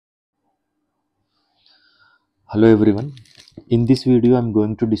Hello everyone. In this video, I'm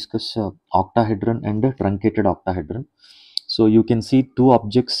going to discuss octahedron and truncated octahedron. So you can see two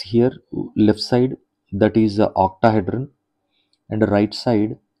objects here, left side that is octahedron and right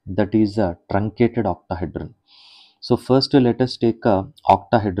side that is a truncated octahedron. So first let us take a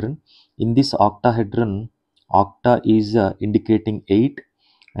octahedron. In this octahedron, octa is indicating 8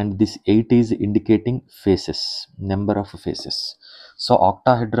 and this 8 is indicating faces, number of faces. So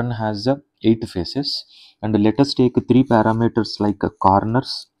octahedron has 8 faces, and let us take three parameters like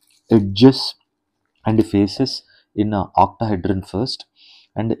corners, edges and faces in a octahedron first.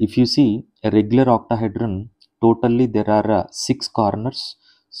 And if you see a regular octahedron, totally there are 6 corners.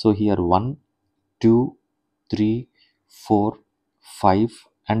 So here 1 2 3 4 5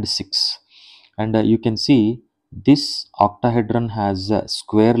 and 6, and you can see this octahedron has a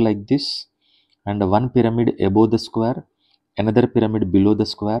square like this, and one pyramid above the square, another pyramid below the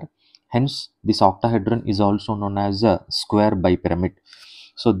square. Hence this octahedron is also known as a square bipyramid.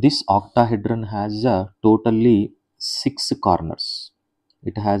 So this octahedron has totally 6 corners.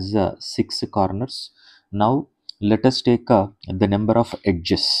 It has 6 corners. Now let us take the number of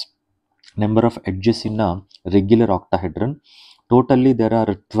edges. Number of edges in a regular octahedron. Totally there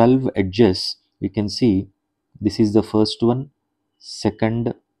are 12 edges. You can see this is the first one,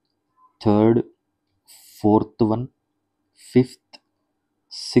 second, third, fourth one, fifth,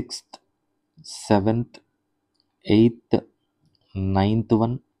 sixth, seventh, eighth, ninth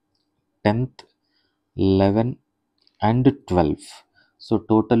one, 10th, 11 and 12. So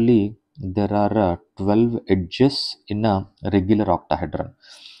totally there are 12 edges in a regular octahedron.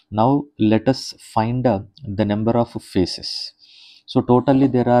 Now let us find the number of faces. So totally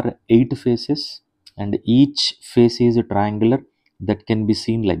there are 8 faces, and each face is a triangular that can be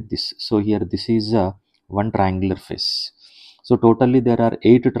seen like this. So here this is one triangular face. So totally there are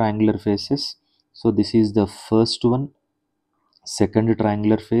 8 triangular faces. So this is the first one, second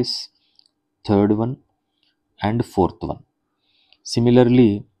triangular face, third one and fourth one.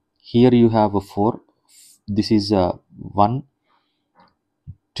 Similarly, here you have a 4. This is 1,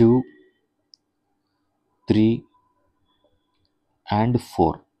 2, 3 and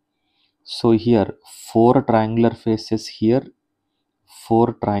 4. So here 4 triangular faces here,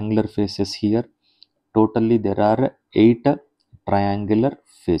 4 triangular faces here. Totally there are 8 triangular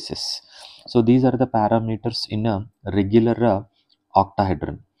faces. So these are the parameters in a regular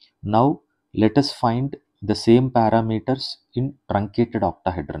octahedron. Now let us find the same parameters in truncated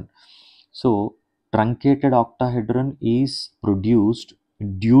octahedron. So truncated octahedron is produced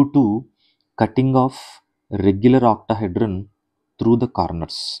due to cutting of regular octahedron through the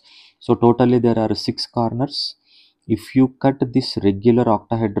corners. So totally there are 6 corners. If you cut this regular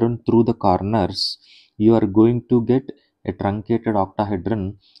octahedron through the corners, you are going to get a truncated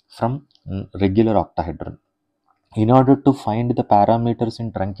octahedron from regular octahedron. In order to find the parameters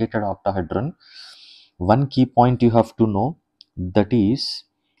in truncated octahedron, one key point you have to know, that is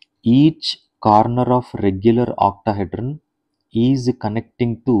each corner of regular octahedron is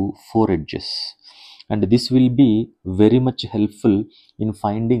connecting to 4 edges, and this will be very much helpful in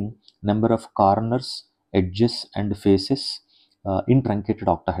finding number of corners, edges and faces in truncated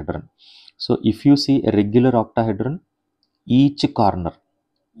octahedron. So if you see a regular octahedron, each corner,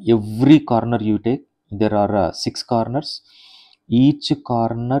 every corner you take, there are 6 corners. Each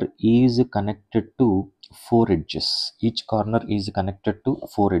corner is connected to 4 edges. Each corner is connected to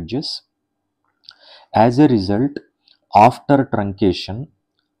 4 edges. As a result, after truncation,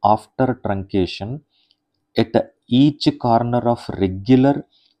 at each corner of regular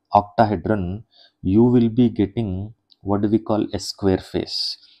octahedron, you will be getting what we call a square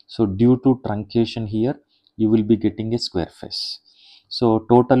face. So due to truncation here, you will be getting a square face. So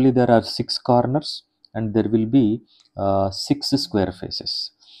totally there are 6 corners and there will be 6 square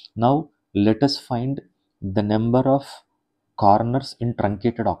faces. Now let us find the number of corners in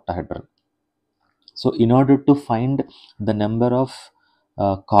truncated octahedron. So in order to find the number of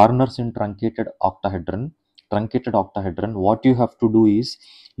corners in truncated octahedron, what you have to do is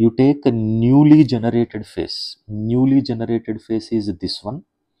you take a newly generated face. Newly generated face is this one,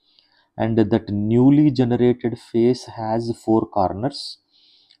 and that newly generated face has 4 corners,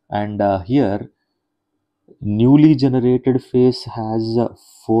 and here newly generated face has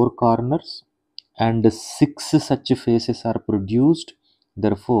 4 corners and 6 such faces are produced.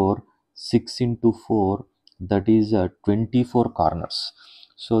 Therefore 6 into 4, that is 24 corners.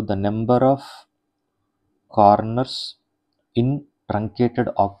 So the number of corners in truncated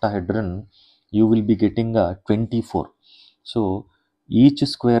octahedron, you will be getting 24. So each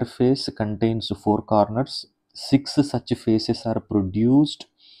square face contains 4 corners, 6 such faces are produced,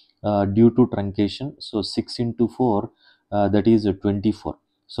 due to truncation. So 6 into 4, that is 24.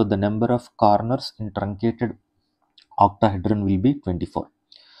 So the number of corners in truncated octahedron will be 24.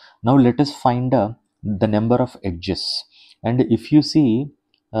 Now let us find the number of edges. And if you see,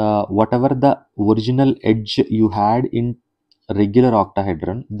 whatever the original edge you had in regular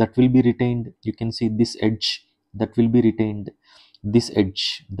octahedron, that will be retained. You can see this edge, that will be retained. This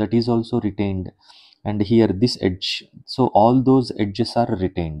edge, that is also retained. And here this edge. So all those edges are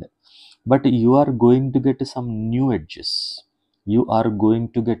retained. But you are going to get some new edges. You are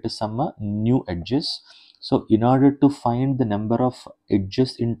going to get some new edges. So in order to find the number of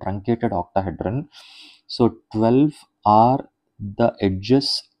edges in truncated octahedron, so 12 are the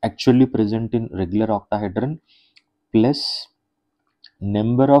edges actually present in regular octahedron plus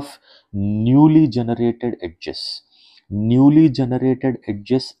number of newly generated edges. Newly generated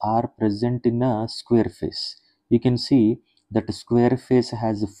edges are present in a square face. You can see that square face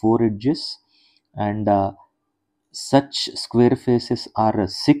has 4 edges, and such square faces are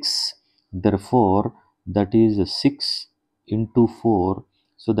 6. Therefore that is 6 into 4,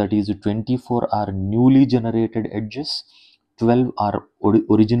 so that is 24 are newly generated edges, 12 are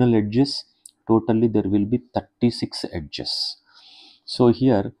original edges. Totally there will be 36 edges. So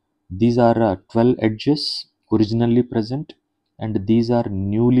here these are 12 edges originally present, and these are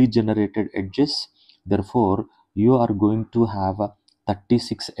newly generated edges. Therefore you are going to have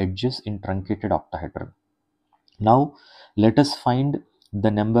 36 edges in truncated octahedron. Now let us find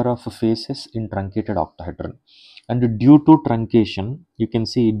the number of faces in truncated octahedron. And due to truncation, you can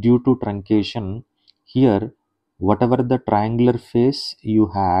see due to truncation, here whatever the triangular face you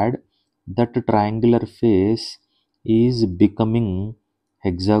had, that triangular face is becoming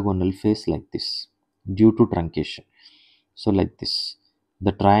hexagonal face like this due to truncation. So like this,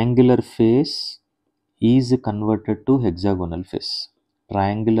 the triangular face is converted to hexagonal face.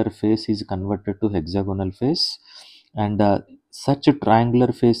 Triangular face is converted to hexagonal face, and such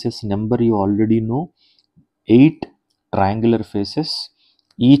triangular faces number you already know, 8 triangular faces.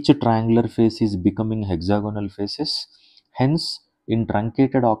 Each triangular face is becoming hexagonal faces. Hence in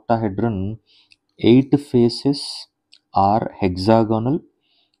truncated octahedron, 8 faces are hexagonal,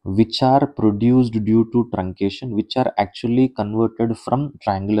 which are produced due to truncation, which are actually converted from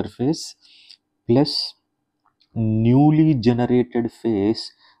triangular face, plus newly generated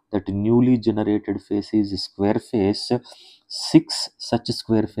face. That newly generated face is square face, 6 such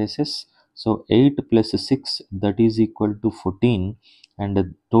square faces. So 8 plus 6, that is equal to 14,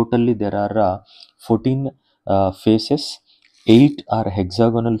 and totally there are 14 faces. 8 are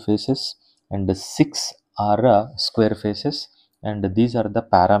hexagonal faces and 6 are square faces, and these are the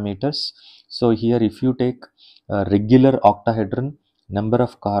parameters. So here if you take regular octahedron, number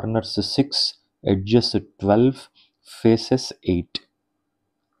of corners 6, edges 12, faces 8.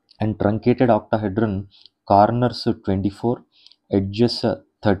 And truncated octahedron, corners 24, edges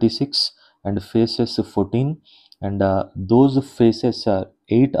 36, and faces 14. And those faces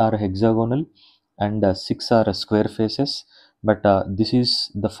 8 are hexagonal and 6 are square faces. But this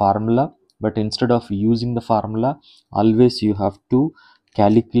is the formula. But instead of using the formula, always you have to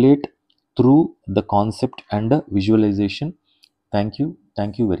calculate through the concept and visualization. Thank you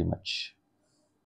very much.